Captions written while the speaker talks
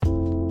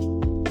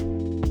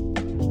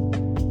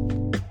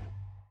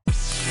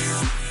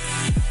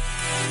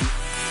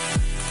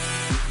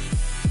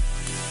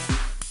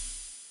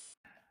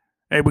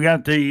Hey, we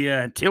got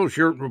the Teal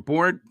Shirt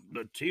Report,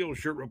 the Teal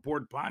Shirt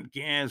Report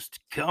podcast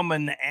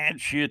coming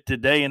at you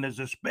today. And as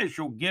a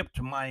special gift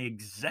to my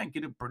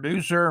executive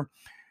producer,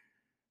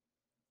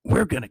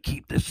 we're going to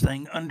keep this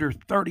thing under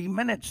 30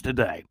 minutes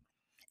today.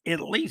 At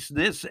least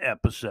this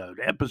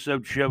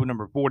episode show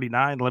number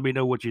 49. Let me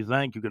know what you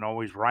think. You can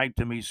always write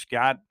to me,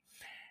 Scott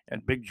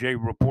at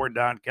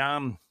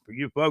bigjreport.com. For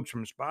you folks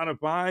from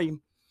Spotify,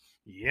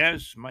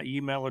 yes, my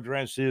email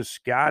address is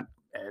scott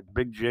at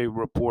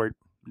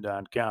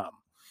bigjreport.com.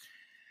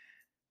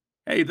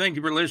 Hey, thank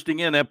you for listening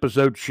in.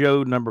 Episode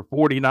show number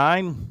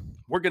 49.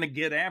 We're going to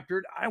get after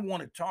it. I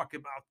want to talk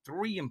about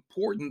three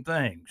important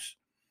things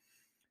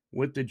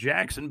with the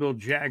Jacksonville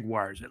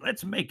Jaguars.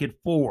 Let's make it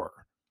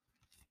four.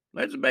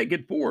 Let's make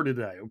it four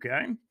today,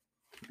 okay?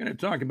 We're going to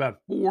talk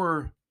about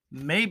four,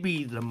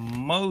 maybe the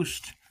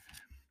most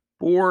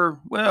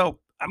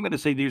I'm going to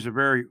say these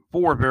are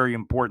four very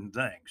important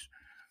things.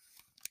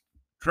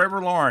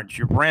 Trevor Lawrence,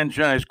 your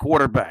franchise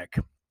quarterback.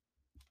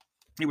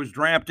 He was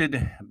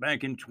drafted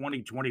back in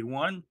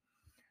 2021.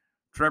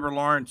 Trevor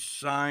Lawrence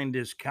signed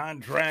his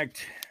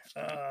contract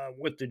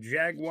with the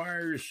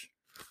Jaguars.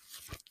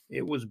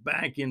 It was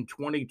back in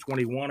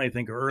 2021, I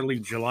think early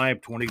July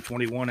of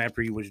 2021,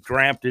 after he was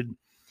drafted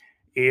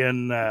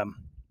in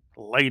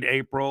late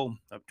April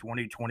of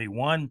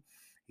 2021.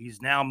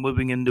 He's now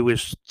moving into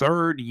his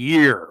third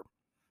year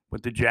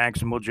with the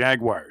Jacksonville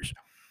Jaguars.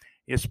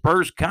 His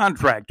first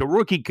contract, a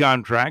rookie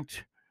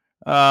contract,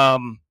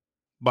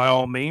 by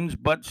all means,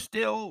 but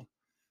still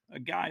a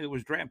guy that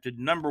was drafted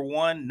number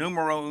one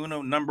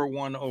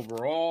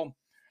overall.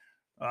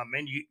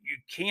 And you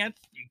can't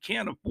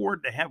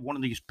afford to have one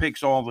of these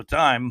picks all the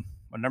time,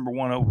 a number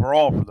one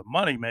overall for the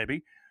money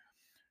maybe.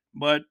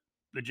 But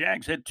the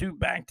Jags had two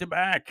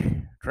back-to-back,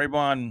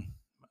 Trayvon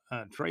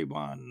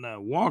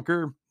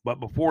Walker,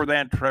 but before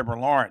that, Trevor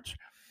Lawrence.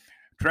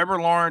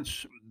 Trevor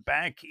Lawrence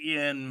back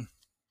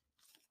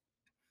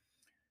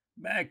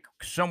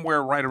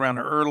somewhere right around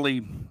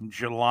early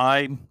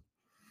July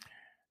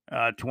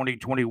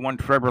 2021,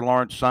 Trevor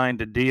Lawrence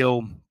signed a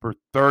deal for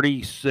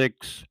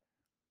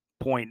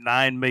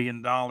 $36.9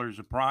 million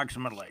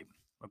approximately,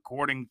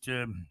 according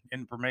to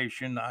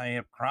information I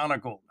have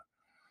chronicled.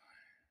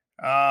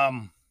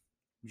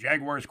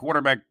 Jaguars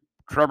quarterback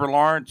Trevor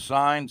Lawrence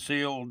signed,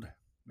 sealed,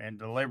 and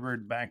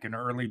delivered back in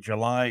early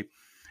July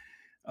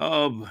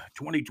of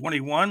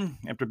 2021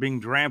 after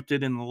being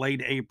drafted in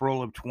late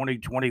April of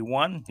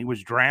 2021. He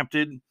was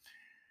drafted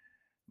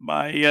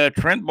by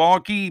Trent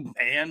Baalke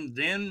and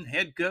then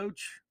head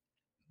coach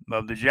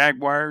of the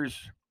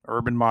Jaguars,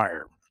 Urban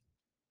Meyer.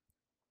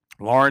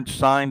 Lawrence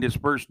signed his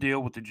first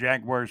deal with the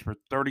Jaguars for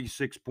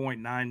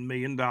 $36.9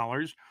 million.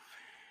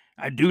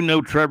 I do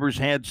know Trevor's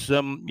had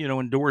some,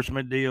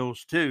 endorsement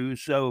deals too.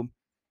 So,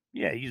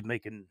 yeah, he's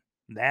making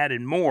that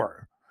and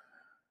more.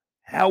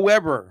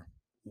 However,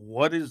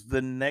 what is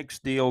the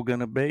next deal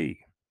going to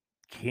be?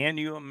 Can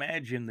you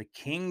imagine the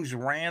king's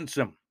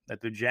ransom that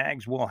the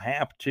Jags will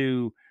have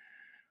to,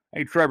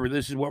 hey, Trevor,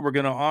 this is what we're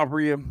going to offer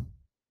you?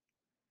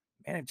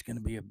 Man, it's going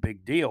to be a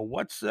big deal.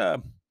 What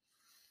are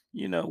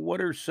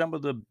some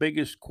of the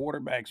biggest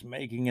quarterbacks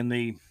making in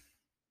the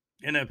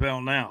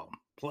NFL now?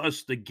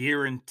 Plus the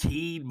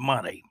guaranteed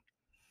money.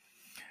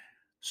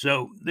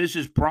 So this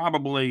is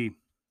probably,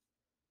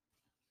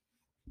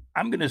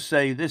 I'm going to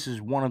say this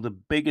is one of the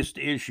biggest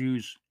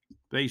issues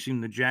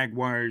facing the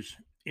Jaguars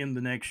in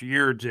the next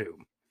year or two.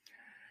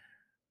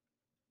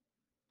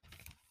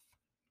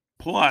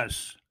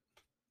 Plus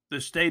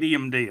the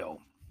stadium deal.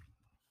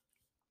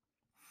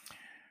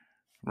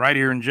 Right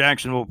here in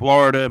Jacksonville,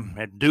 Florida,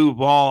 at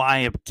Duval, I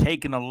have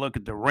taken a look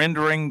at the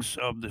renderings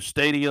of the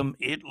stadium.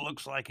 It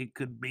looks like it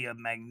could be a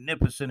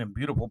magnificent and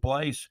beautiful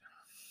place.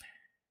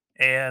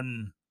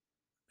 And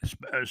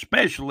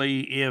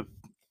especially if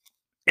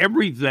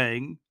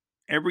everything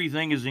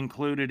is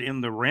included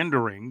in the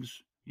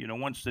renderings,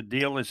 once the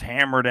deal is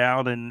hammered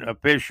out and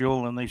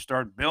official and they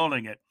start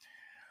building it.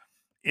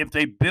 If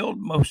they build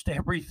most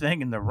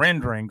everything in the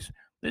renderings,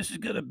 this is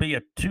going to be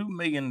a $2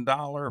 million,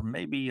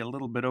 maybe a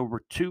little bit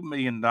over $2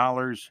 million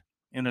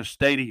in a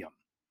stadium.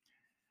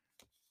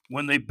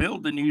 When they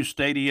build the new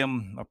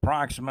stadium,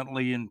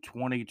 approximately in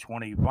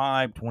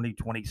 2025,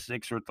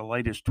 2026, or at the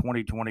latest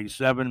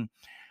 2027,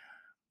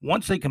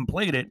 once they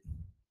complete it,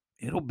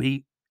 it'll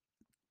be,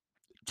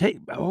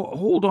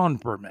 hold on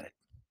for a minute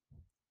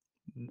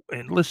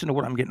and listen to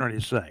what I'm getting ready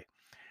to say.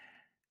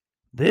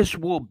 This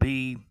will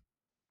be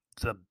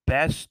the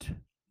best,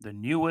 the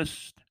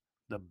newest,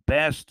 the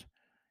best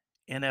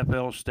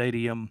NFL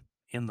stadium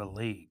in the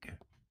league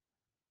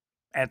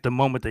at the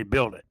moment they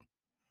build it.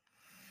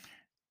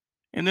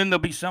 And then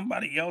there'll be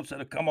somebody else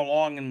that'll come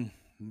along and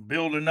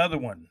build another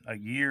one a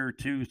year,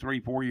 2, 3,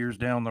 4 years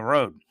down the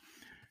road.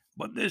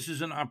 But this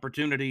is an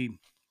opportunity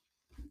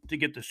to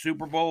get the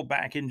Super Bowl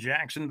back in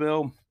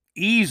Jacksonville.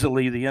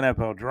 Easily the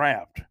NFL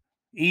draft.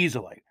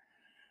 Easily.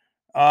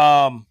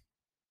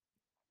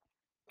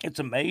 It's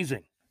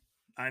amazing.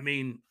 I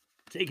mean,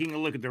 taking a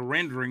look at the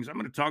renderings, I'm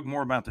going to talk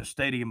more about the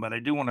stadium, but I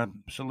do want to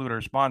salute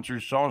our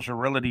sponsors, Saucer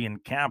Realty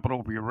and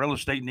Capital, for your real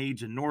estate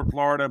needs in North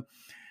Florida.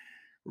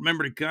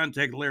 Remember to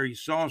contact Larry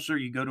Saucer.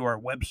 You go to our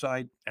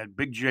website at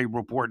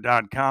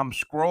bigjreport.com.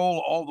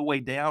 Scroll all the way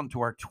down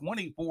to our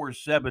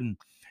 24/7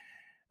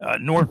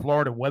 North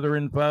Florida weather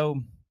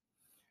info,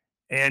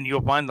 and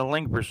you'll find the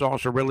link for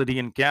Saucer Realty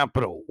and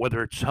Capital.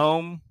 Whether it's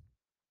home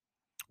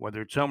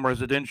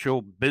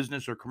residential,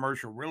 business, or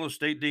commercial real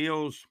estate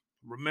deals,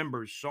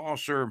 remember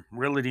Saucer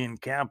Realty and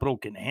Capital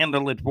can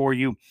handle it for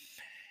you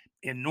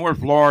in North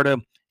Florida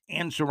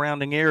and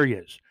surrounding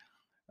areas.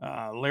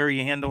 Larry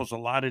handles a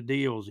lot of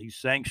deals. He's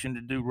sanctioned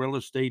to do real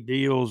estate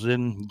deals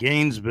in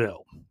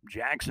Gainesville,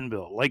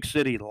 Jacksonville, Lake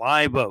City,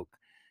 Live Oak,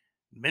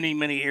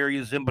 many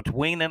areas in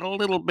between, and a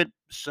little bit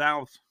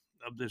south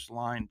of this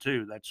line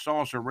too. That's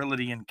Saucer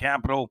Realty and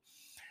Capital.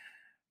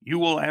 You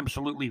will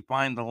absolutely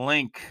find the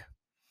link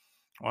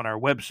on our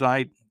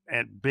website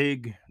at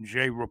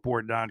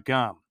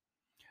bigjreport.com.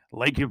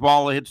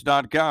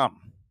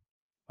 LakeUfallahits.com.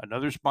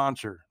 Another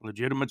sponsor,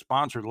 legitimate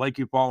sponsor,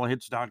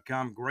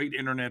 LakeUfallahits.com. Great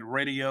internet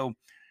radio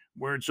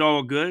where it's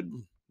all good.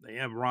 They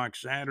have Rock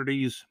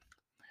Saturdays.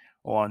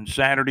 On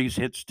Saturdays,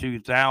 hits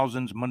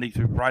 2000s, Monday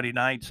through Friday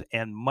nights,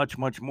 and much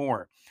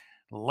more.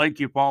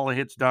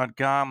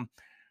 LakeUfallahits.com.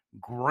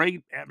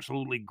 Great,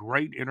 absolutely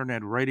great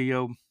internet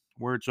radio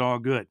where it's all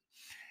good.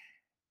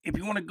 If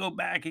you want to go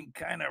back and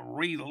kind of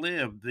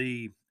relive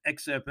the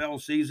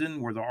XFL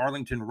season where the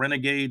Arlington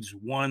Renegades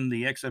won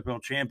the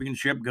XFL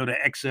championship, go to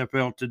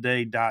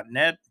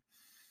xfltoday.net.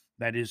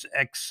 That is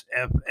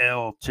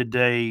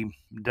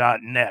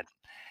xfltoday.net.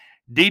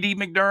 D.D.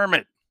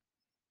 McDermott,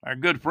 our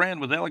good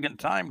friend with Elegant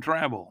Time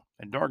Travel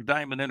and Dark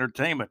Diamond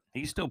Entertainment.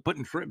 He's still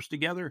putting trips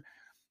together.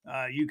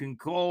 You can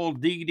call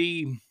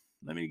D.D.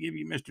 Let me give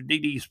you Mr.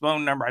 D.D.'s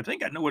phone number. I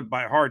think I know it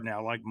by heart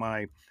now, like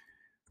my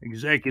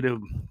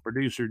executive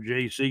producer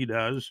JC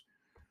does.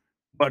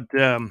 But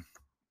let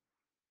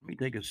me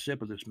take a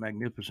sip of this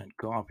magnificent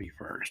coffee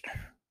first.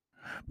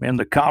 Man,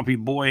 the coffee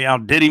boy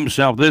outdid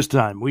himself this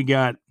time. We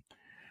got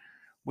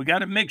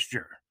a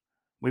mixture.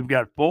 We've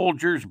got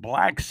Folgers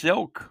Black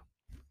Silk,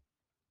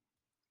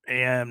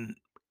 and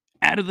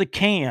out of the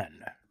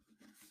can,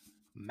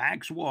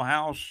 Maxwell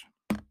House.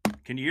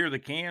 Can you hear the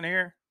can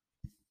here?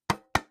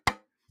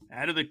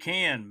 Out of the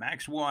can,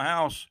 Maxwell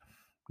House,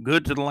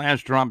 good to the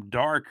last drop,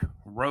 dark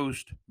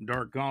roast,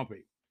 dark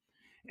coffee.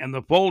 And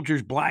the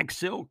Folgers Black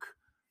Silk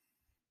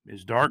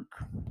is dark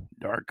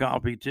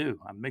coffee too.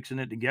 I'm mixing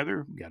it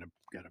together. Got a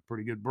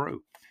pretty good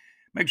brew.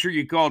 Make sure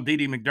you call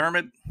D.D.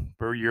 McDermott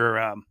for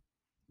your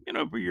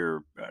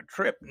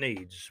trip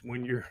needs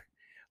when you're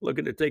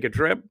looking to take a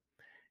trip.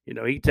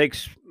 He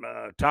takes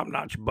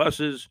top-notch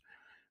buses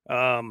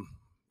to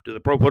the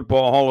Pro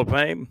Football Hall of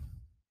Fame.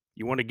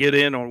 You want to get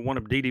in on one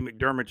of D.D.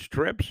 McDermott's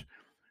trips?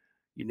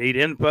 You need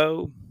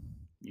info?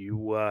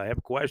 You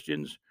have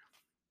questions?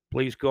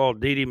 Please call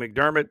D.D.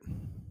 McDermott,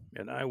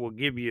 and I will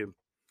give you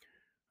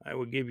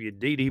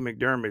D.D.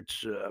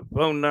 McDermott's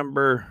phone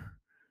number.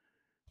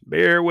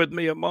 Bear with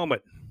me a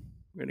moment.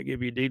 I'm going to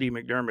give you D.D.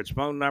 McDermott's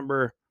phone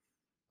number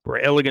for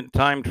Elegant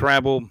Time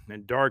Travel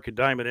and Dark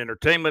Diamond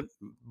Entertainment.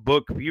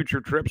 Book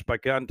future trips by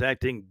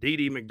contacting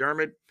D.D.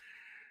 McDermott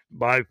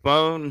by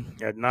phone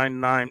at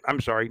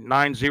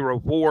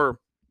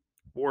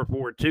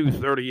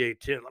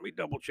 904-442-3810. Let me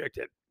double check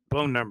that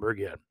phone number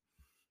again.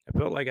 I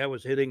felt like I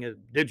was hitting a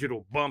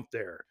digital bump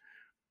there.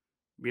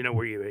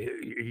 Where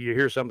you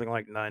hear something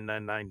like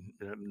 999.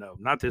 No,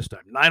 not this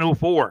time.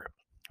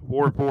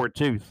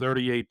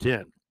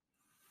 904-442-3810.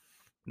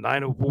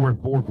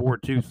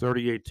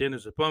 904-442-3810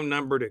 is the phone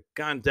number to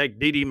contact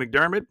D.D.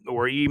 McDermott,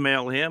 or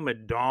email him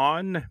at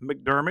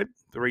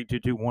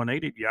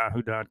DonMcDermott32218 at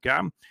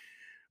yahoo.com,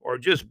 or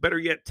just better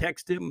yet,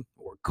 text him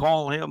or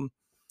call him.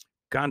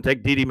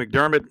 Contact D.D.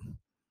 McDermott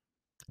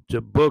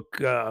to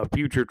book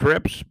future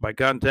trips by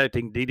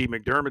contacting D.D.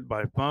 McDermott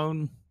by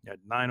phone at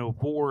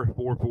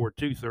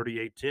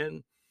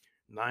 904-442-3810,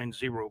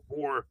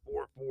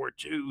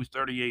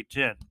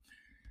 904-442-3810.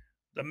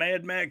 The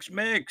Mad Max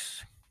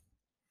Mix.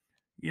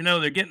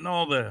 They're getting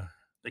all the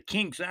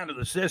kinks out of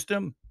the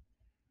system.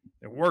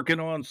 They're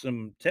working on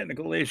some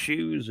technical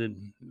issues,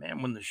 and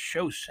man, when the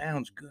show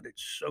sounds good,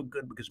 it's so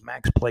good because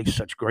Max plays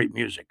such great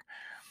music.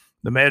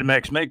 The Mad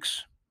Max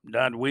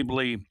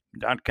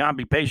Mix.weebly.com.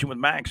 Be patient with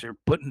Max. They're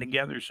putting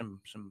together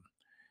some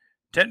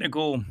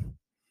technical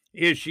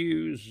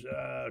issues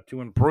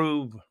to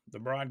improve the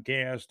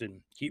broadcast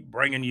and keep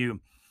bringing you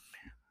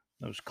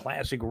those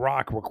classic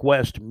rock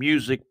request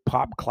music,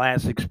 pop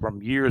classics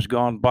from years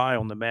gone by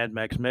on the Mad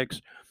Max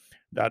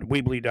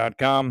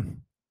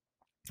Mix.weebly.com.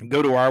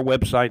 Go to our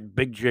website,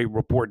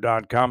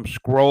 bigjreport.com.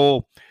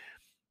 Scroll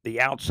the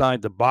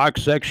outside the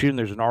box section.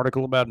 There's an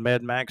article about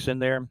Mad Max in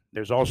there.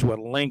 There's also a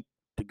link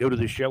to go to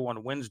the show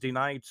on Wednesday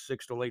nights,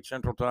 6 to 8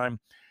 Central Time,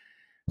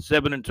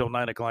 7 until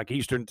 9 o'clock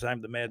Eastern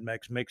Time. The Mad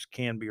Max Mix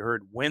can be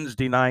heard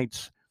Wednesday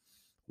nights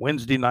at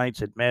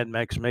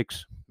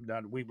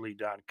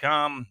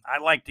madmaxmix.weebly.com. I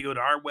like to go to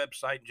our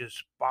website and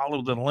just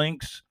follow the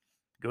links.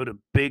 go to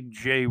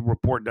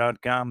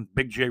bigjreport.com,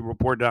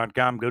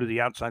 bigjreport.com, go to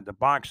the outside the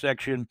box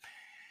section,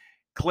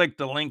 click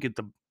the link at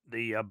the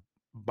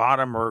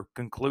bottom or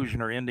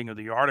conclusion or ending of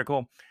the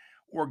article,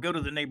 or go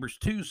to the Neighbors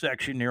 2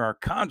 section near our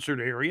concert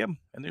area,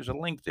 and there's a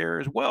link there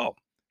as well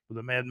for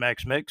the Mad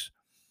Max Mix.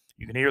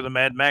 You can hear the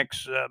Mad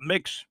Max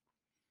Mix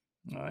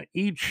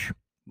each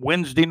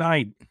Wednesday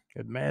night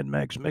at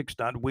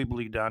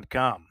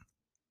madmaxmix.weebly.com.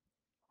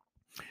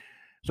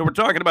 So we're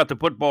talking about the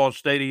football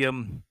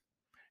stadium,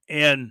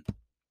 and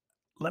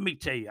let me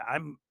tell you,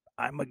 I'm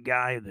a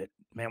guy that,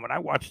 man, when I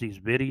watch these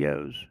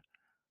videos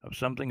of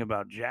something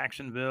about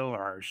Jacksonville or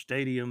our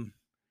stadium,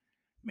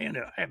 man,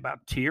 I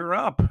about tear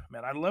up.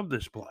 Man, I love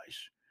this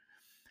place.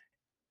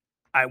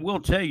 I will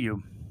tell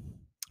you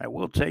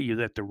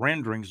that the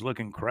renderings look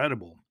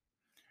incredible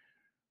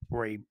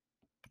for a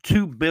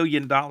 $2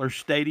 billion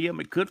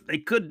stadium. They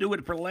could do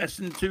it for less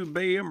than $2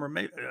 billion, or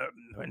maybe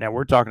now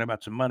we're talking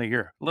about some money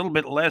here. A little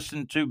bit less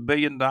than $2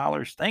 billion.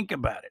 Think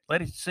about it.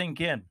 Let it sink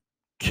in.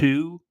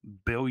 $2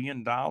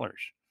 billion.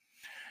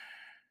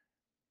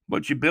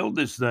 But you build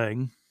this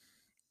thing,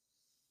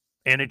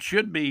 and it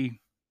should be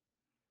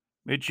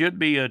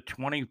a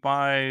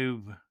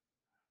 25,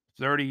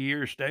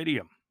 30-year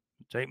stadium.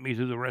 Take me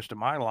through the rest of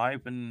my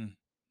life, and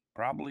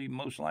probably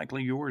most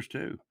likely yours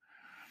too.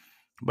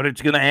 But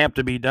it's going to have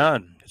to be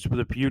done. It's for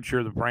the future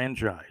of the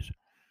franchise.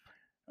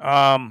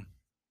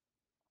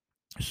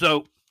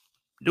 So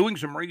doing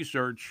some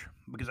research,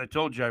 because I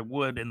told you I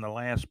would in the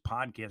last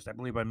podcast. I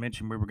believe I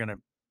mentioned we were going to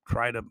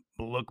try to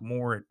look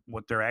more at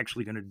what they're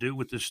actually going to do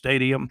with this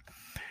stadium.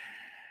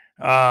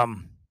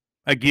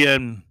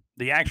 Again,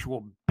 the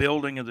actual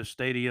building of the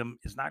stadium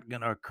is not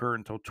going to occur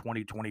until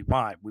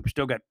 2025. We've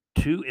still got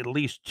at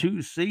least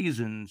two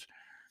seasons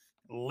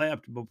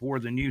left before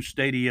the new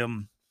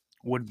stadium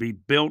would be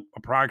built,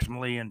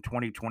 approximately in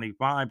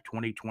 2025,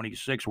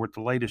 2026, or at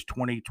the latest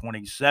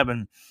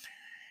 2027.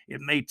 It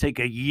may take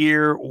a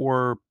year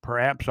or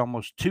perhaps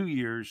almost 2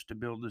 years to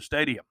build the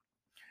stadium.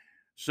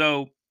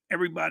 So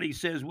everybody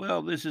says,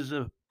 well, this is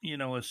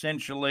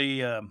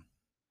essentially,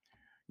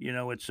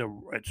 it's a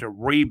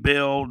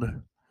rebuild.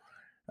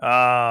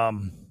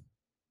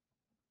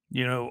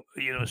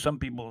 Some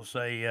people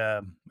say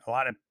a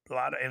lot of,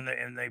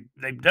 and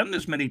they've done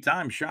this many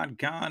times. Shad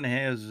Khan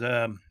has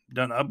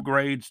done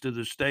upgrades to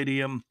the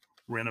stadium,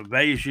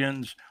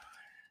 renovations,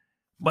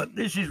 but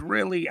this is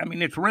really,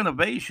 it's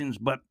renovations,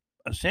 but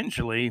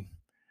essentially,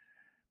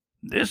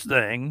 this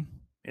thing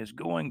is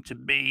going to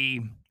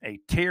be a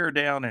tear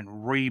down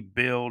and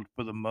rebuild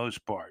for the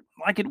most part,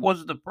 like it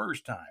was the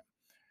first time.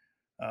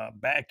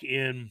 Back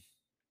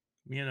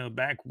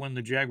when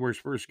the Jaguars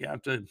first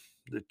got the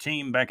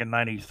team back in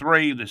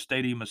 '93, the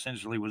stadium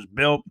essentially was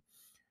built,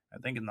 I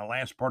think, in the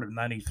last part of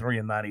 '93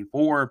 and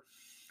 '94.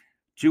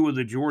 Two of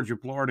the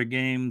Georgia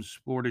games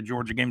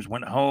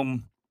went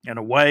home and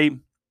away.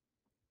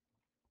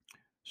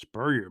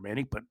 Spurrier,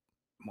 man,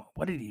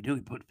 what did he do?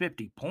 He put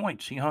 50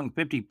 points. He hung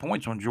 50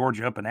 points on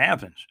Georgia up in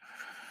Athens.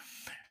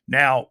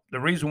 Now, the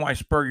reason why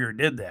Spurrier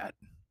did that,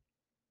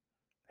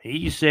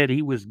 he said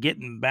he was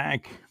getting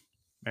back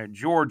at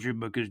Georgia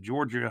because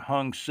Georgia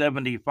hung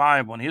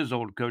 75 on his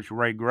old coach,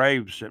 Ray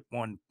Graves, at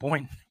one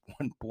point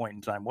in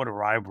time. What a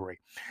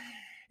rivalry.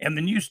 And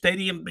the new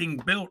stadium being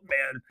built,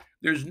 man,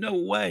 there's no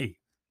way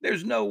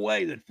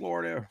that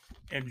Florida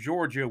and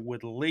Georgia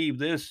would leave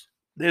this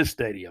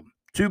stadium.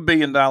 $2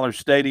 billion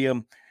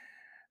stadium.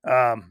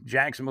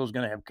 Jacksonville's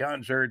going to have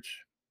concerts,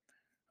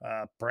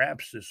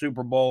 perhaps the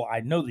Super Bowl. I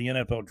know the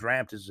NFL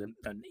draft is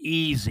an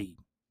easy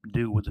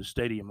do with a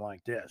stadium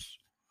like this.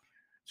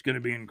 It's going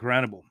to be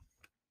incredible.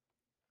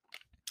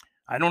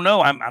 I don't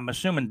know. I'm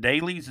assuming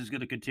Daly's is going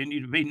to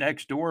continue to be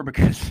next door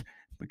because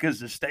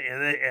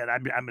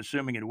and I'm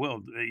assuming it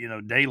will.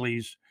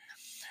 Daly's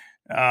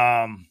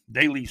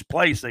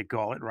Place, they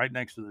call it, right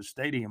next to the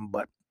stadium.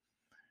 But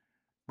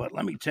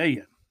let me tell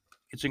you,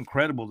 it's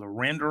incredible. The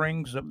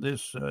renderings of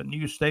this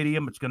new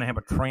stadium. It's going to have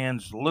a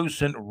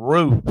translucent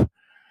roof,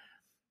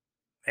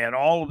 and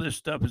all of this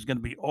stuff is going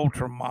to be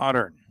ultra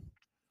modern.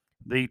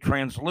 The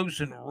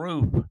translucent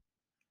roof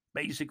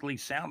basically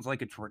sounds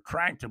like it's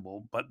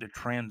retractable, but the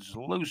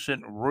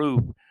translucent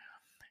roof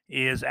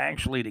is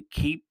actually to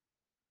keep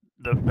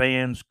the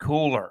fans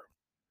cooler.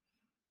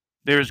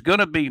 There's going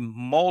to be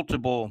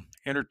multiple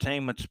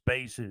entertainment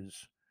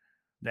spaces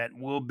that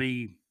will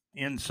be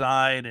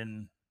inside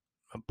and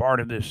a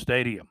part of this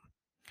stadium.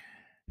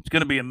 It's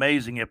going to be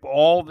amazing. If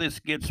all this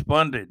gets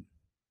funded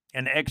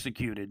and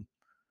executed,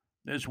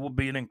 this will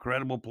be an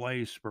incredible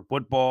place for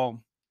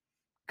football,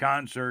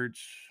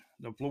 concerts,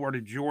 the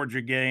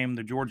Florida-Georgia game,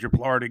 the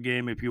Georgia-Florida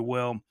game, if you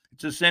will.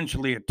 It's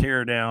essentially a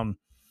tear down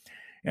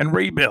and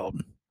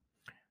rebuild.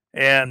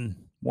 And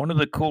one of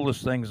the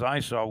coolest things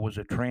I saw was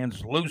a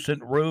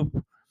translucent roof,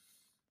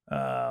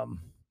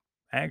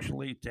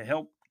 actually to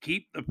help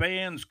keep the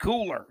fans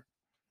cooler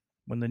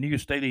when the new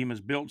stadium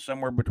is built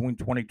somewhere between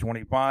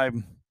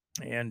 2025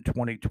 and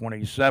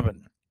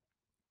 2027.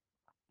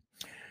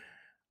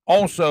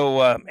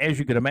 Also, as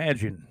you can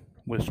imagine,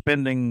 with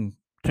spending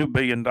 $2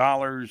 billion,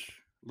 a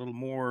little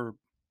more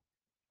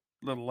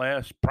little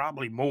less,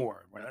 probably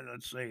more. Well,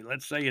 let's say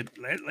it.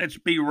 Let's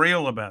be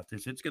real about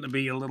this. It's going to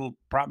be a little,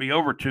 probably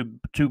over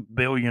 $2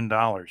 billion.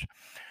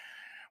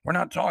 We're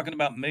not talking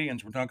about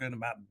millions. We're talking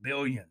about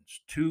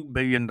billions. $2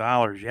 billion.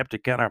 You have to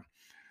kind of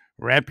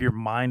wrap your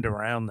mind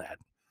around that.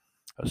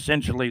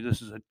 Essentially,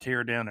 this is a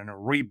tear down and a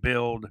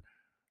rebuild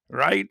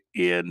right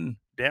in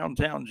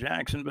downtown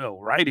Jacksonville,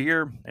 right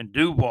here in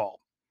Duval.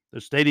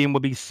 The stadium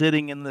will be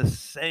sitting in the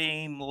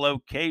same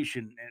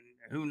location, and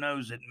who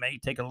knows, it may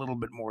take a little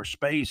bit more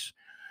space.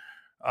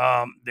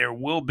 There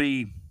will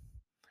be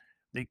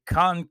the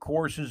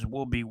concourses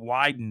will be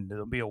widened.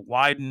 There'll be a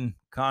widened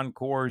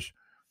concourse,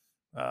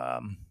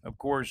 of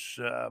course,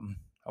 a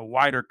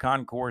wider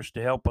concourse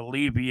to help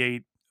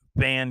alleviate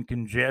fan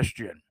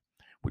congestion,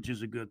 which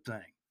is a good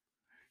thing.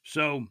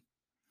 So,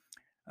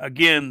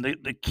 again,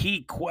 the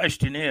key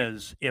question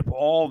is if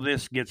all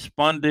this gets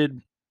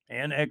funded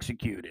and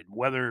executed,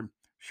 whether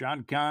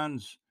Shad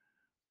Khan's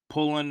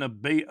pulling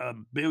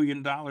 $1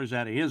 billion out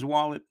of his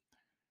wallet,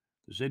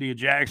 the city of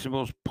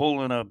Jacksonville's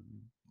pulling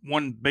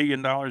 $1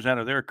 billion out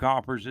of their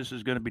coffers. This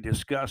is going to be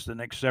discussed the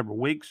next several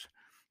weeks,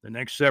 the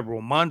next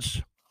several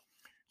months.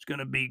 It's going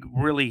to be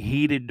really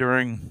heated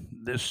during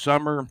this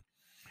summer.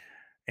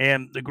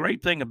 And the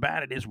great thing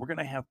about it is we're going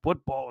to have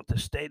football at the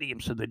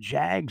stadium. So the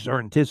Jags are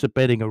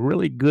anticipating a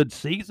really good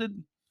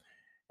season.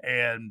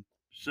 And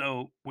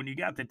so when you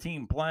got the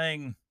team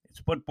playing, it's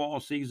football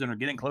season or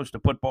getting close to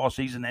football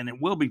season, and it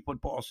will be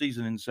football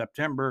season in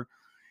September.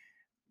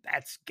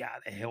 That's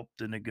got to help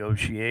the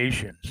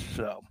negotiations.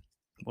 So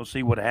we'll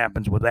see what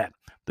happens with that.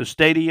 The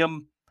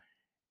stadium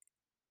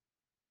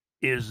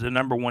is the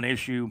number one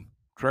issue.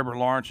 Trevor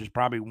Lawrence is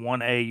probably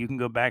 1A. You can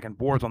go back and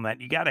forth on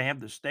that. You got to have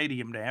the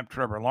stadium to have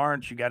Trevor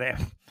Lawrence.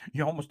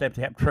 You almost have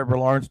to have Trevor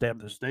Lawrence to have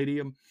the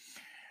stadium.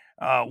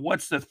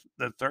 What's the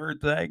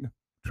third thing?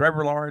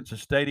 Trevor Lawrence, a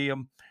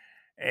stadium,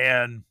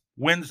 and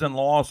wins and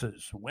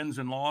losses. Wins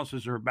and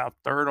losses are about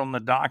third on the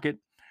docket.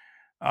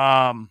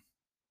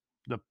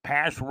 The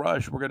pass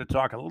rush, we're going to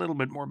talk a little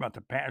bit more about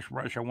the pass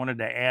rush. I wanted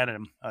to add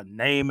a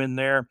name in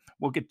there.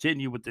 We'll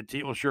continue with the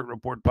Teal Shirt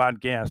Report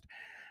podcast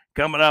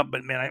coming up.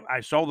 But, man,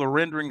 I saw the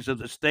renderings of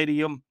the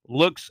stadium.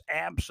 Looks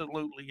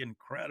absolutely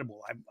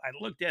incredible. I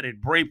looked at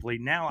it briefly.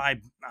 Now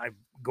I've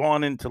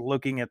gone into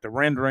looking at the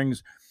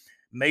renderings,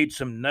 made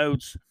some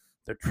notes.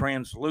 The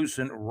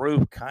translucent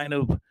roof kind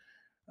of,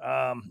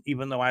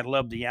 even though I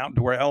love the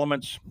outdoor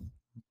elements,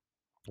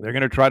 they're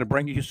going to try to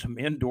bring you some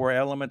indoor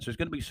elements. There's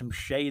going to be some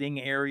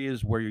shading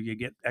areas where you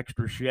get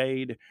extra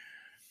shade.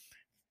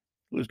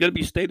 It's going to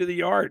be state of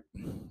the art,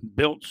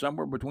 built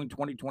somewhere between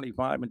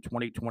 2025 and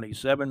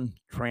 2027.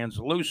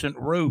 Translucent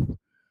roof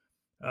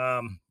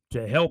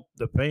to help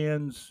the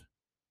fans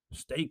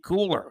stay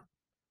cooler,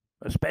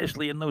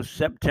 especially in those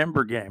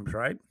September games,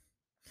 right?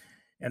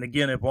 And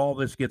again, if all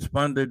this gets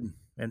funded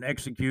and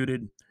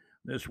executed,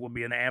 this will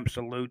be an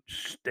absolute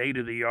state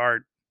of the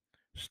art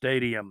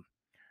stadium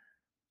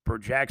for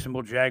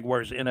Jacksonville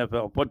Jaguars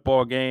NFL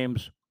football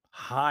games,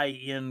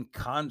 high-end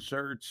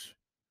concerts.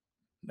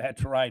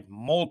 That's right,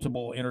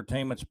 multiple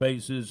entertainment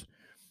spaces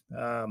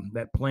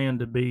that plan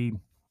to be,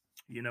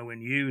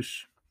 in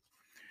use.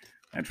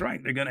 That's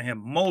right, they're going to have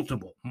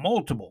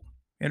multiple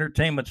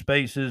entertainment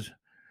spaces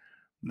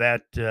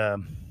that,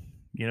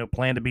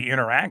 plan to be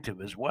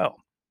interactive as well.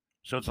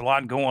 So it's a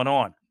lot going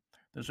on.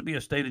 This will be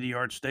a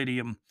state-of-the-art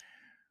stadium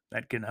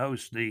that can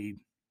host the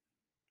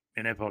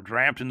NFL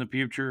draft in the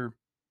future.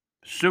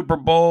 Super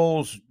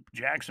Bowls,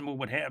 Jacksonville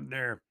would have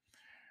their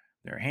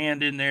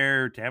hand in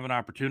there to have an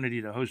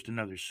opportunity to host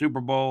another Super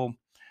Bowl.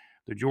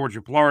 The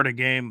Georgia-Florida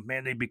game,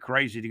 man, they'd be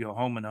crazy to go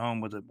home and home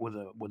with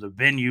a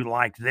venue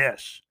like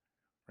this.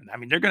 I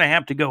mean, they're going to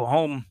have to go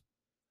home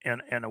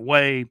and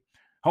away,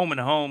 home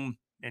and home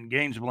in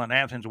Gainesville and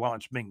Athens while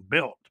it's being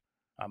built,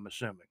 I'm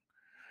assuming.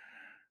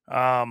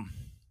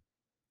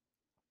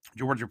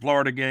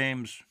 Georgia-Florida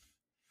games,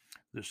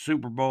 the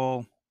Super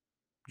Bowl.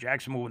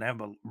 Jacksonville would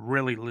have a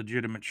really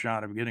legitimate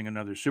shot of getting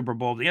another Super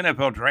Bowl. The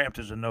NFL draft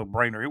is a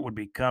no-brainer. It would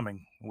be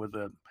coming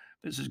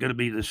this is going to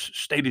be the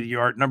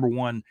state-of-the-art number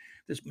one.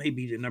 This may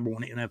be the number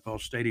one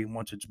NFL stadium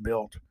once it's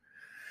built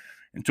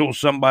until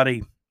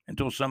somebody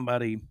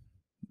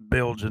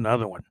builds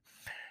another one.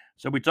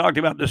 So we talked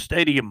about the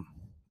stadium,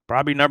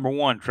 probably number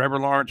one. Trevor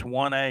Lawrence,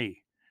 1A.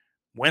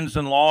 Wins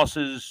and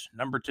losses,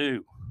 number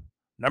 2.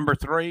 Number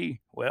 3,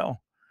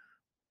 well,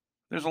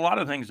 there's a lot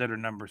of things that are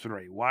number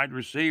 3. Wide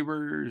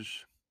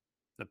receivers,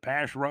 the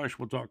pass rush.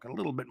 We'll talk a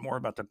little bit more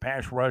about the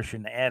pass rush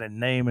and add a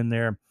name in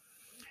there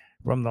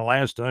from the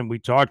last time we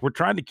talked. We're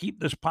trying to keep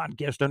this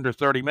podcast under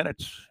 30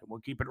 minutes. We'll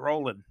keep it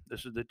rolling.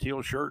 This is the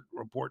Teal Shirt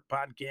Report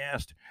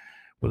podcast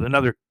with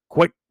another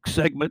quick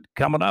segment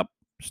coming up.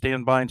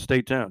 Stand by and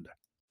stay tuned.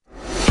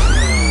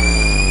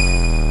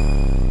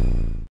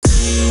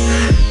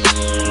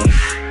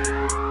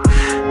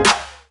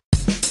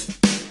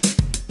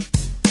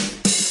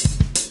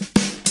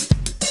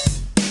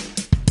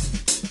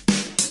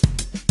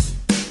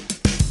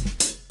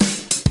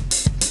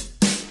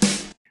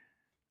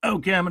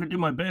 Okay, I'm going to do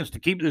my best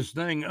to keep this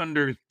thing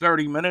under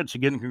 30 minutes.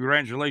 Again,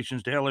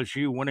 congratulations to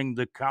LSU winning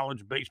the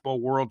College Baseball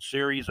World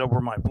Series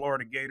over my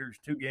Florida Gators,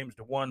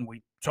 2-1.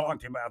 We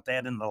talked about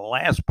that in the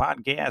last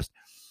podcast.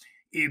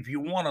 If you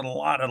wanted a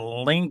lot of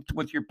linked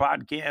with your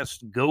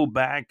podcast, go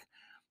back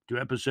to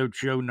episode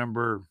show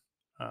number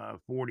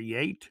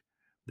 48.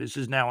 This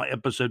is now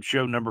episode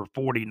show number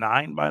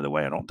 49, by the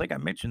way. I don't think I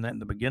mentioned that in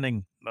the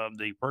beginning of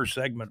the first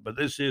segment, but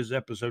this is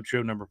episode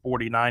show number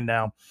 49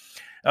 now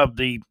of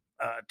the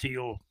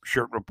Teal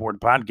Shirt Report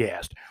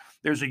podcast.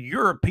 There's a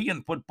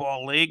European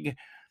Football League.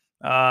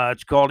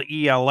 It's called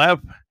ELF.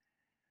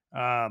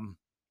 I'm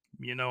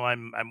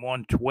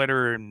on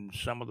Twitter, and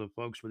some of the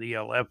folks with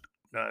ELF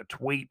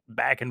tweet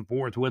back and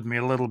forth with me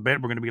a little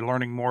bit. We're going to be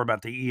learning more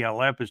about the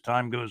ELF as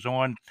time goes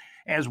on,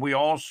 as we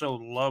also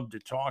love to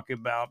talk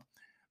about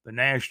the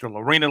National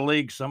Arena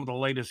League, some of the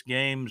latest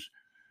games.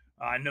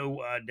 I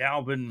know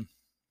Dalvin,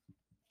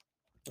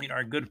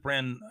 our good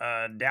friend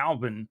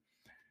Dalvin,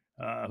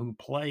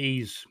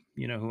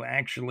 who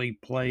actually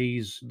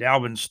plays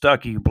Dalvin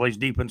Stuckey, who plays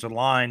defensive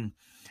line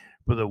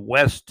for the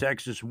West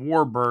Texas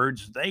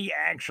Warbirds. They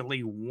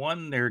actually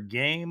won their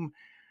game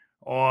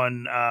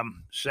on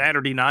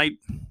Saturday night,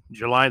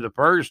 July the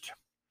 1st.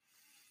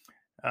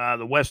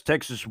 The West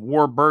Texas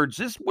Warbirds,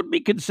 this would be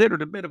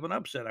considered a bit of an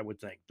upset, I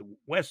would think. The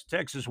West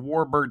Texas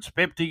Warbirds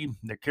 50,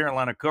 the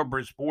Carolina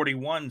Cobras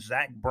 41.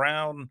 Zach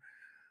Brown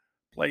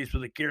plays for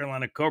the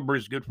Carolina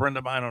Cobras, good friend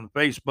of mine on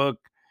Facebook.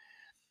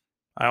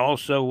 I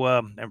also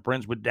am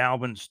friends with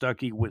Dalvin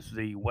Stuckey with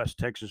the West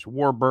Texas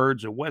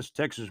Warbirds. The West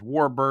Texas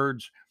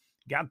Warbirds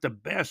got the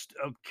best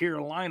of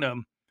Carolina,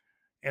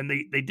 and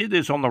they did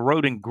this on the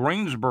road in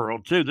Greensboro,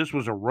 too. This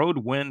was a road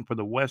win for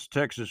the West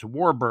Texas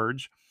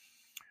Warbirds.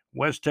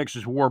 West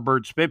Texas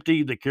Warbirds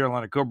 50, the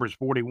Carolina Cobras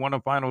 41,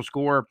 a final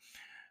score.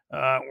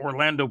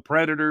 Orlando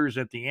Predators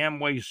at the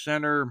Amway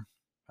Center,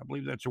 I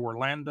believe that's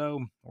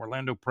Orlando.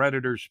 Orlando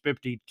Predators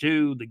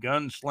 52, the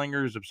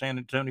Gunslingers of San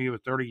Antonio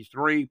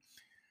 33.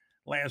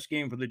 Last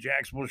game for the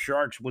Jacksonville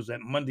Sharks was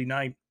that Monday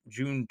night,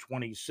 June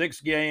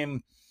 26th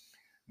game,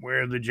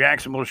 where the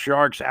Jacksonville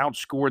Sharks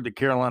outscored the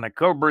Carolina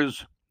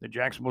Cobras. The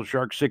Jacksonville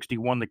Sharks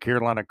 61, the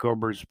Carolina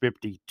Cobras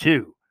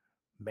 52.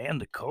 Man,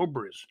 the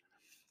Cobras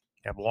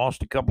have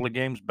lost a couple of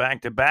games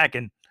back-to-back.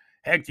 And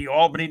heck, the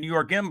Albany, New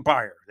York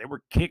Empire, they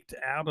were kicked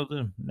out of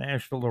the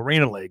National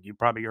Arena League. You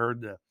probably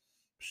heard the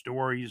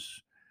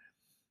stories,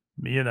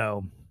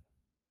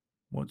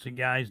 what's the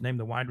guy's name,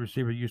 the wide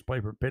receiver used to play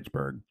for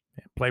Pittsburgh?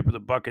 Played for the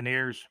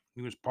Buccaneers.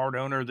 He was part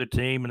owner of the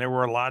team, and there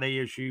were a lot of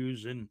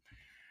issues. And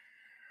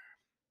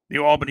the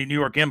Albany, New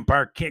York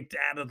Empire kicked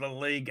out of the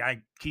league.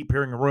 I keep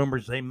hearing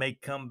rumors they may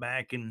come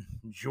back and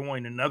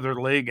join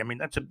another league. I mean,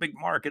 that's a big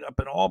market up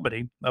in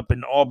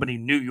Albany,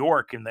 New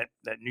York, in that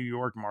New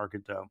York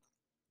market, though.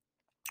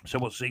 So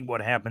we'll see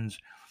what happens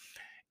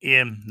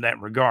in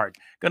that regard.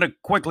 Going to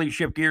quickly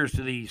shift gears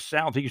to the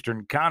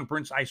Southeastern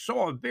Conference. I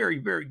saw a very,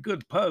 very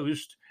good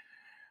post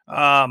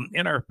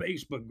in our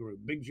Facebook group,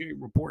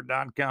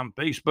 BigJReport.com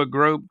Facebook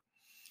group,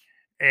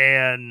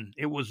 and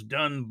it was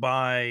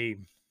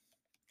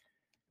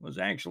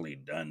actually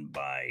done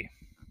by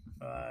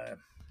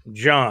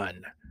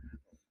John.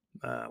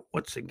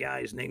 What's the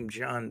guy's name?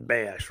 John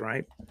Bass,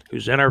 right?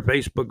 Who's in our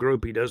Facebook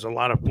group. He does a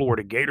lot of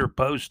Florida Gator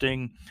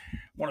posting.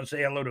 Want to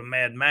say hello to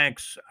Mad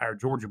Max, our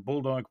Georgia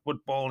Bulldog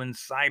football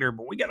insider,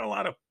 but we got a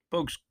lot of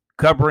folks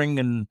covering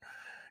and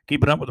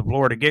keeping up with the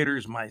Florida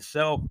Gators.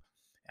 Myself,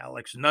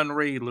 Alex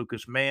Nunnery,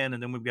 Lucas Mann,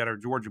 and then we've got our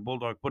Georgia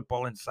Bulldog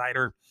football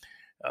insider,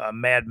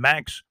 Mad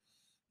Max.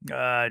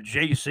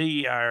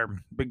 JC, our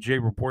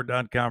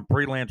BigJReport.com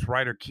freelance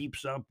writer,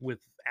 keeps up with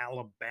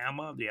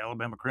Alabama, the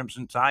Alabama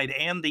Crimson Tide,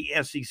 and the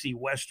SEC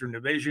Western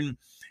Division.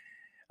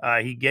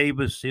 He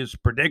gave us his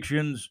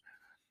predictions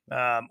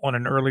on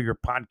an earlier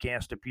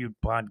podcast, a few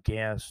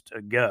podcasts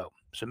ago.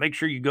 So make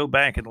sure you go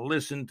back and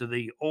listen to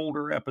the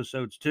older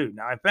episodes too.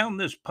 Now, I found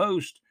this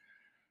post.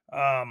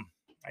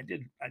 I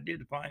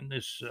did find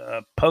this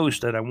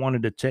post that I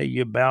wanted to tell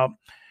you about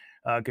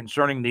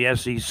concerning the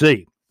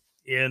SEC.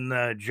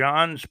 In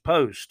John's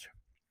post,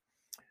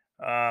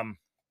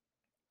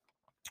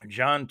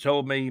 John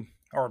told me,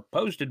 or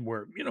posted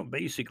where,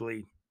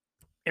 basically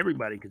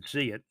everybody could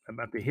see it,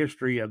 about the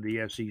history of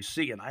the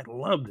SEC. And I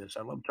love this.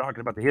 I love talking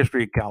about the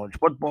history of college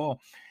football,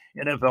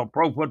 NFL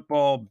pro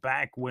football,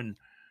 back when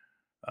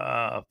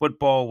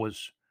football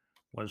was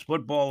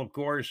football, of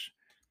course.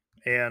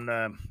 And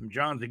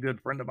John's a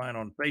good friend of mine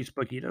on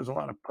Facebook. He does a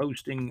lot of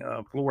posting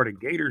Florida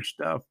Gator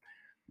stuff.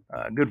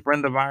 Good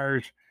friend of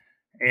ours.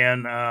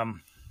 And,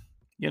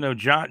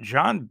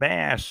 John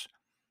Bass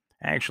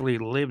actually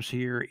lives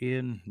here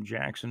in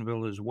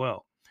Jacksonville as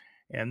well.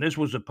 And this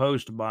was a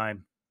post by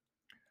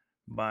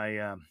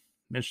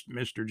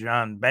Mr.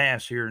 John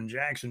Bass here in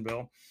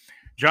Jacksonville.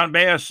 John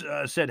Bass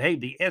said, hey,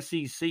 the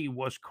SEC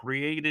was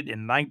created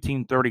in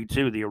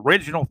 1932. The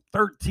original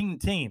 13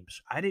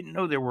 teams. I didn't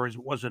know there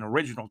was an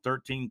original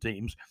 13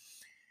 teams.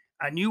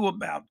 I knew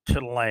about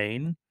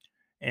Tulane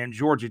and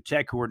Georgia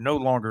Tech, who are no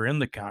longer in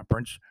the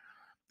conference.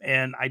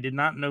 And I did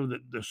not know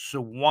that the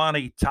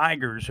Sewanee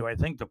Tigers, who I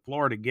think the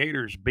Florida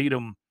Gators beat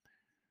them,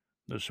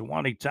 the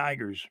Sewanee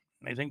Tigers,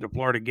 I think the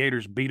Florida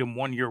Gators beat them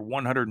one year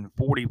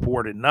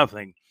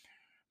 144-0.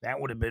 That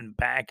would have been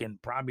back in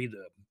probably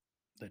the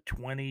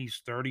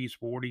 20s, 30s,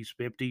 40s,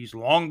 50s,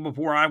 long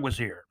before I was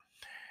here.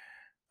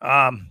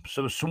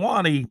 So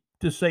Sewanee,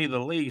 to say the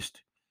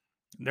least,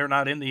 they're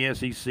not in the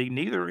SEC.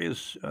 Neither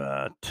is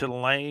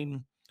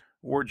Tulane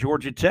or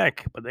Georgia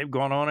Tech, but they've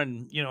gone on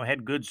and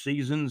had good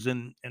seasons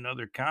in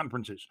other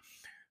conferences.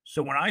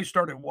 So when I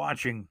started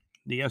watching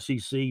the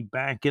SEC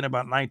back in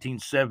about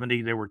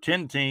 1970, there were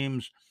 10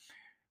 teams: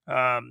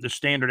 the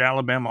standard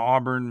Alabama,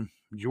 Auburn,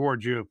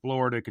 Georgia,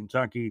 Florida,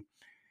 Kentucky,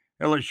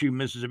 LSU,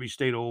 Mississippi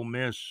State, Ole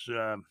Miss,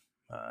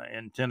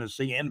 and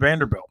Tennessee, and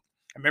Vanderbilt.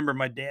 I remember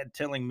my dad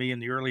telling me in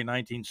the early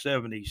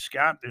 1970s,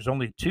 Scott, there's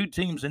only 2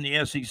 teams in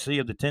the SEC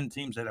of the 10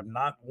 teams that have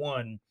not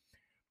won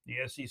the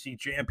SEC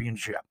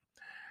championship.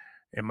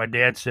 And my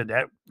dad said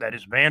that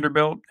is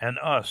Vanderbilt and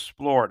us,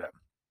 Florida.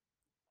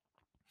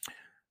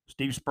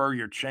 Steve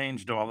Spurrier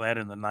changed all that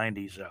in the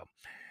 90s, though.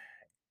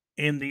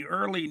 In the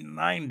early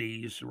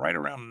 90s, right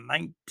around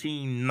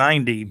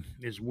 1990,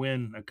 is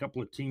when a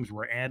couple of teams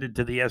were added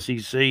to the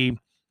SEC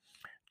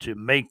to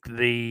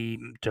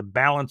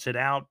balance it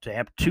out, to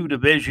have 2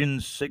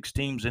 divisions, 6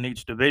 teams in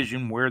each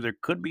division, where there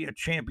could be a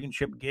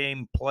championship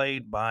game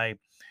played by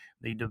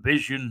the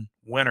division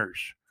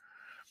winners.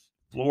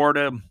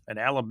 Florida and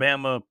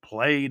Alabama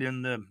played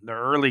in the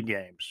early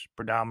games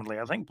predominantly.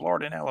 I think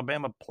Florida and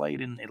Alabama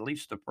played in at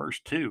least the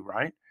first 2,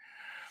 right?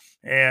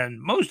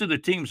 And most of the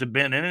teams have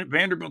been in it.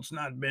 Vanderbilt's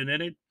not been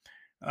in it.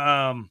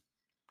 I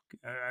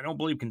don't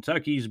believe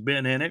Kentucky's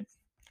been in it.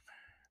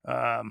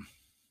 But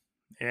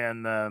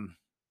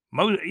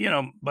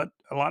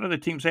a lot of the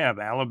teams have.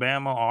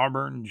 Alabama,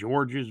 Auburn,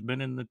 Georgia's been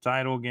in the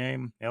title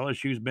game.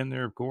 LSU's been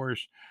there, of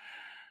course.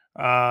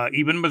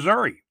 Even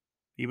Missouri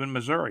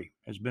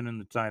has been in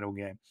the title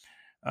game.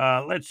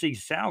 Let's see.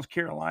 South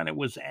Carolina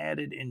was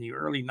added in the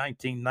early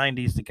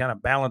 1990s to kind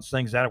of balance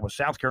things out. It was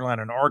South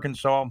Carolina and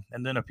Arkansas.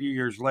 And then a few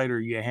years later,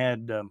 you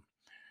had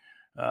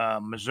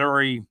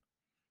Missouri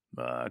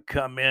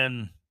come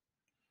in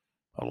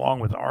along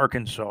with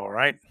Arkansas,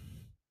 right?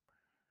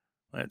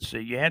 Let's see.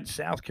 You had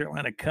South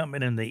Carolina come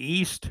in the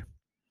East.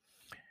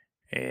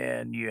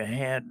 And you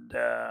had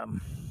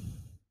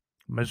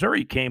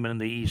Missouri came in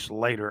the East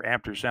later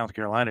after South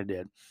Carolina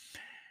did.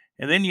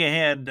 And then you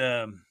had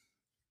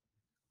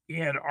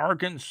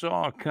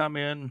Arkansas come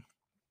in.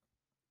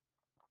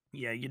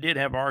 Yeah, you did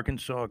have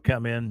Arkansas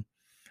come in.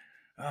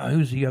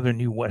 Who's the other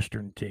new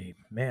Western team?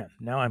 Man,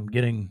 now I'm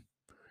getting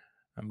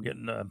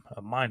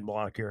a mind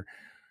block here.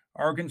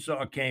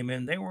 Arkansas came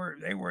in. They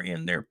were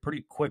in there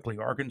pretty quickly.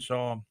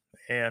 Arkansas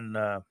and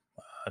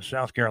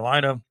South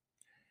Carolina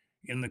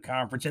in the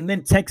conference, and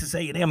then Texas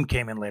A&M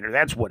came in later.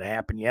 That's what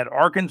happened. You had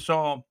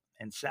Arkansas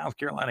and South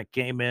Carolina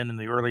came in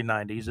the early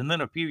 90s, and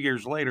then a few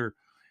years later,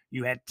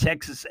 you had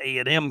Texas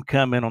A&M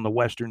come in on the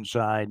western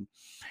side,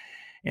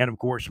 and of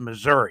course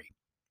Missouri.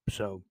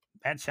 So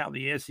that's how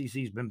the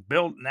SEC's been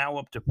built. Now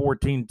up to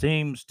 14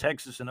 teams.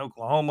 Texas and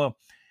Oklahoma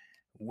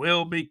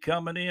will be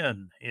coming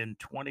in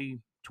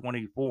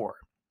 2024.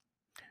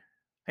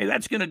 Hey,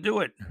 that's going to do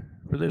it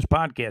for this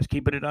podcast.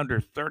 Keeping it under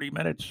 30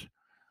 minutes.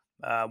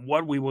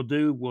 What we will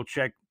do, we'll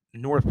check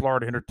North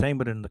Florida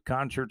Entertainment and the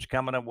concerts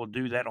coming up. We'll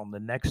do that on the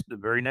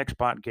very next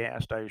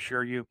podcast, I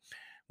assure you.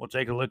 We'll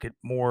take a look at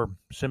more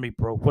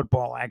semi-pro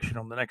football action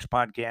on the next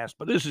podcast.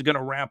 But this is going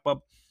to wrap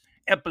up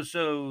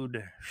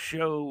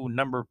show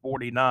number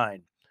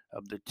 49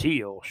 of the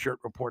TEAL Shirt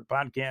Report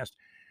podcast.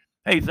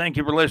 Hey, thank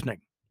you for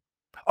listening.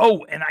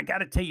 Oh, and I got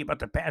to tell you about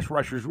the pass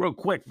rushers real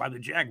quick by the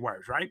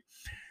Jaguars, right?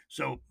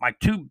 So my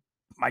two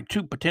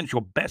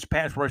potential best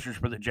pass rushers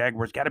for the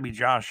Jaguars got to be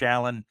Josh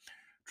Allen,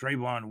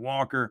 Trayvon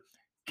Walker,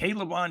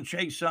 Kayvon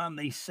Chaisson.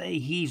 They say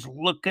he's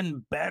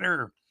looking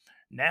better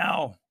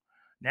now.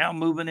 Now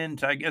moving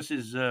into, I guess,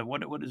 is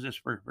what is this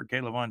for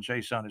Kayvon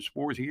Chaisson? His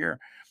 4th year.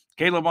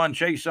 Kayvon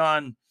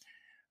Chaisson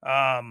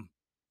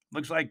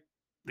looks like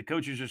the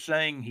coaches are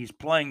saying he's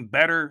playing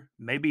better.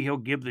 Maybe he'll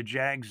give the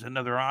Jags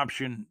another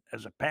option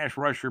as a pass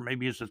rusher.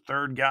 Maybe as a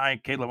 3rd guy,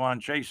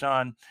 Kayvon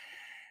Chaisson.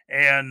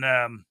 And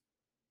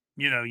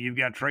you've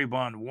got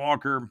Trayvon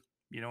Walker.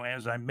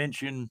 As I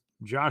mentioned,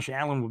 Josh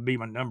Allen would be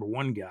my number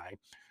 1 guy.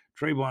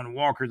 Trayvon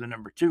Walker, the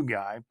number 2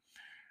 guy.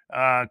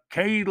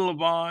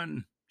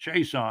 Kayvon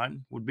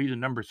Chaisson would be the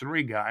number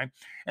 3 guy.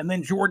 And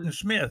then Jordan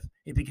Smith,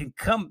 if he can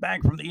come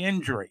back from the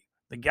injury,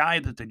 the guy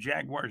that the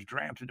Jaguars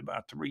drafted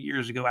about 3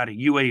 years ago out of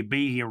UAB.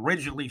 He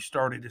originally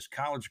started his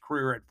college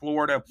career at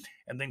Florida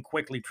and then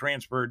quickly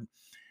transferred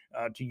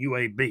to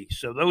UAB.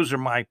 So those are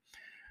my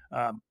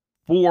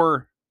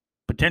 4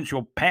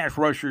 potential pass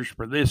rushers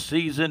for this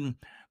season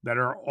that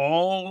are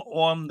all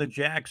on the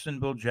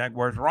Jacksonville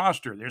Jaguars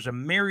roster. There's a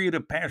myriad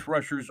of pass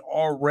rushers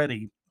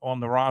already on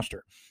the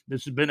roster.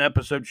 This has been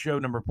show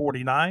number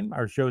 49.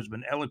 Our show has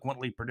been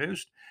eloquently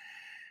produced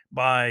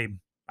by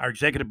our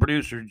executive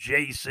producer,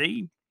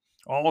 JC.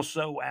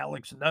 Also,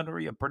 Alex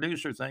Nunnery, a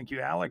producer. Thank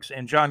you, Alex.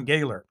 And John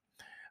Gaylor,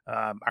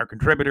 our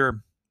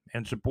contributor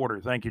and supporter.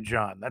 Thank you,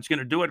 John. That's going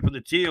to do it for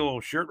the Teal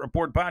Shirt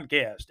Report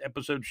podcast,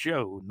 episode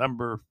show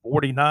number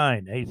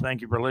 49. Hey,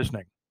 thank you for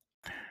listening.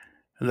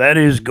 That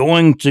is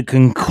going to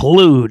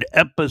conclude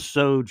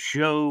episode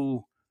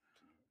show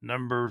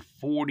number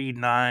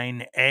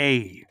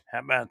 49A. How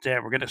about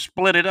that? We're going to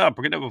split it up.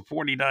 We're going to have a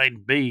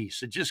 49B.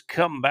 So just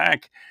come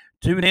back,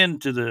 tune in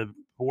to the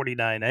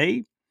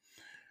 49A.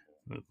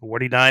 The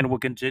 49 will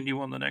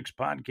continue on the next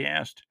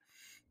podcast.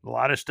 A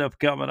lot of stuff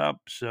coming up,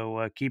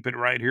 so keep it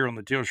right here on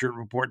the Teal Shirt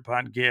Report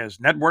Podcast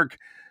Network.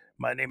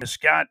 My name is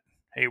Scott.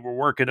 Hey, we're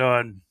working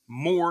on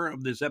more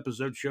of this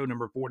episode show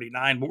number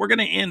 49, but we're going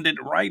to end it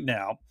right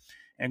now.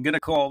 I'm going to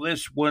call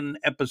this one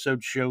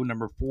episode show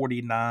number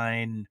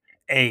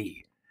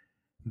 49A.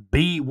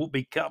 B will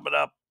be coming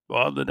up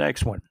on the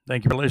next one.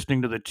 Thank you for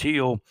listening to the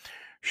Teal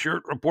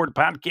Shirt Report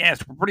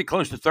Podcast. We're pretty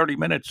close to 30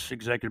 minutes,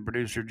 executive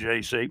producer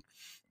JC.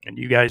 And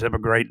you guys have a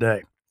great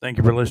day. Thank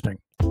you for listening.